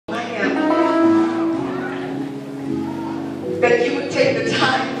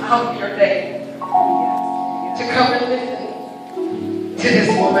of your day to come and listen to this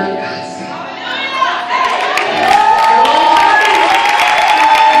woman of God sing.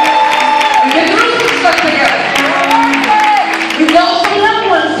 We've been through some stuff together. We've lost some loved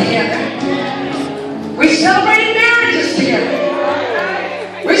ones together. We celebrated marriages together.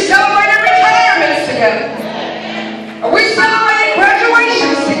 We celebrated retirements together. We celebrated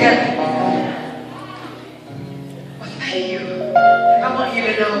graduations together. Well, thank you. I want you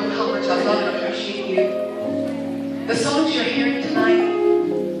to know how much I love and appreciate you. The songs you're hearing tonight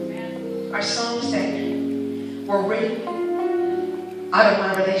are songs that were written out of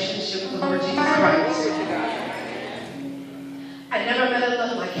my relationship with the Lord Jesus Christ. I never met a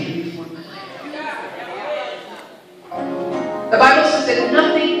love like him before in my life. The Bible says that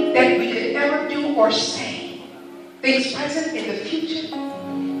nothing that we could ever do or say, things present in the future,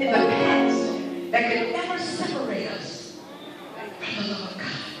 in the past, that could ever separate us from the love of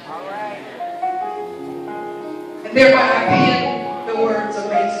God. And thereby I penned the words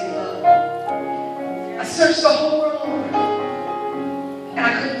amazing love. I searched the whole world over and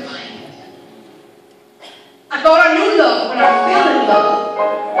I couldn't find it. I thought I knew love when I fell in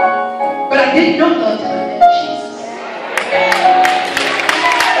love, but I didn't know love till I met Jesus.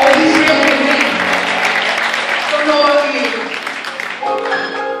 Oh, he's real to me. Don't know about you,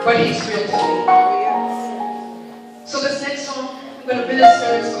 but he's real to me. So this next song I'm going to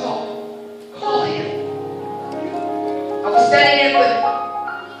minister is called Call Him. I was standing at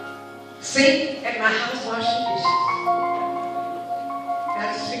the sink at my house washing dishes, and I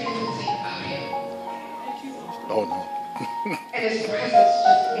was beginning to think about him. Oh no. And his presence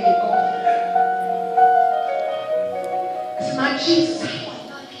just engulfed me. I said, my Jesus, how I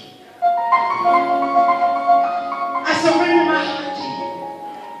love you. I surrender my heart to you.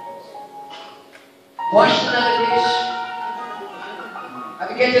 Washed another dish. I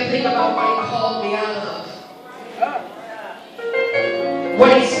began to think about what he called me out of.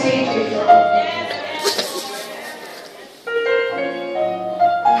 What he saved me from.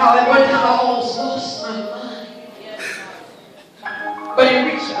 How at one time I almost lost my mind. But he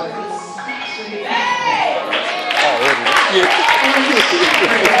reached out and snatched me back.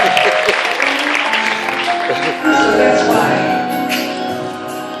 So that's why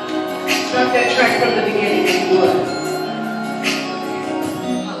start that track from the beginning if you would.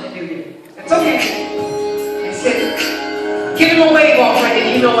 Hallelujah. That's okay. I said, give him a wave offering if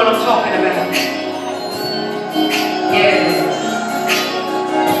you know what I'm talking about.